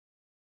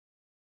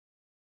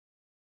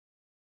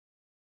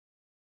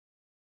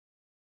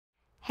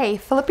Hey,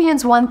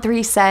 Philippians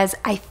 1:3 says,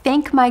 I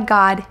thank my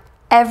God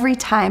every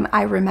time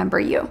I remember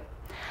you.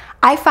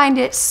 I find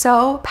it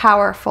so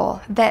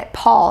powerful that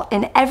Paul,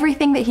 in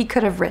everything that he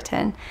could have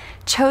written,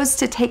 chose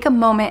to take a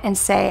moment and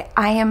say,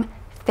 I am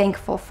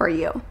thankful for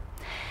you.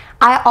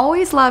 I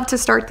always love to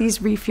start these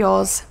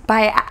refuels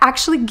by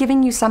actually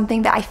giving you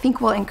something that I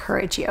think will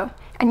encourage you.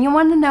 And you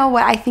want to know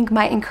what I think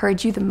might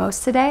encourage you the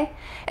most today?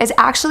 Is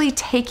actually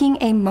taking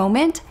a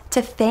moment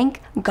to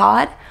thank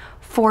God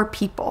for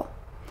people.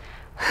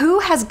 Who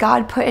has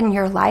God put in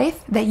your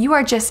life that you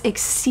are just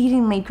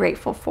exceedingly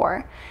grateful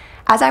for?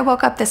 As I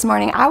woke up this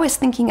morning, I was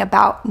thinking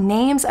about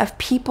names of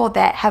people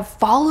that have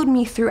followed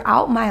me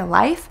throughout my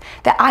life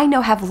that I know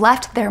have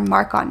left their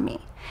mark on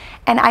me.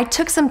 And I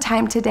took some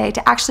time today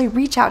to actually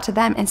reach out to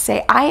them and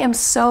say, I am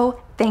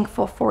so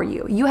thankful for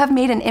you. You have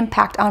made an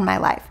impact on my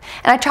life.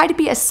 And I try to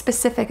be as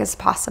specific as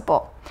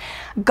possible.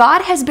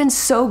 God has been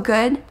so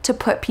good to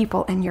put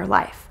people in your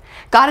life.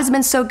 God has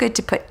been so good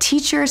to put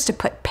teachers, to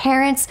put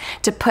parents,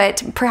 to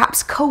put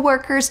perhaps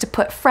coworkers, to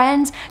put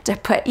friends, to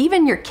put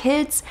even your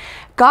kids.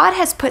 God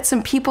has put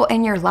some people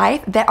in your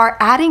life that are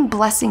adding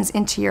blessings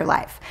into your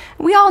life.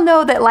 We all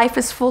know that life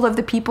is full of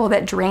the people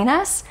that drain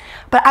us,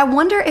 but I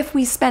wonder if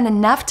we spend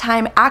enough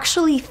time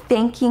actually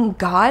thanking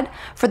God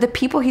for the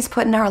people He's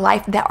put in our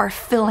life that are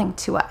filling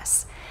to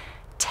us.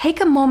 Take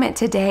a moment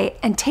today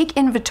and take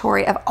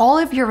inventory of all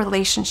of your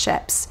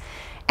relationships.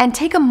 And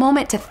take a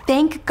moment to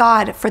thank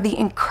God for the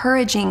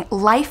encouraging,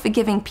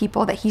 life-giving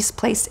people that He's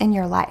placed in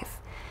your life.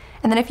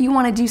 And then if you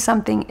want to do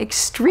something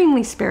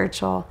extremely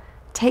spiritual,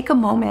 take a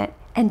moment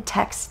and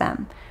text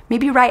them.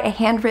 Maybe write a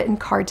handwritten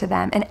card to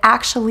them and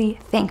actually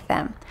thank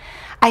them.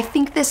 I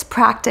think this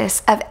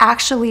practice of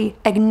actually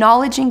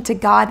acknowledging to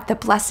God the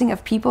blessing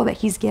of people that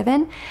He's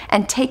given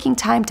and taking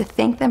time to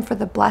thank them for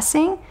the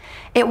blessing,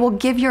 it will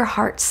give your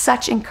heart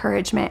such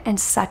encouragement and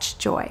such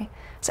joy.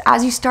 So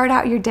as you start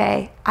out your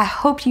day, I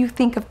hope you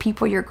think of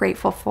people you're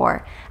grateful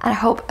for, and I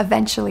hope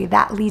eventually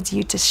that leads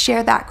you to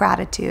share that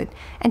gratitude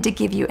and to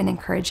give you an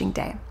encouraging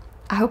day.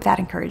 I hope that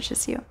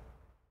encourages you.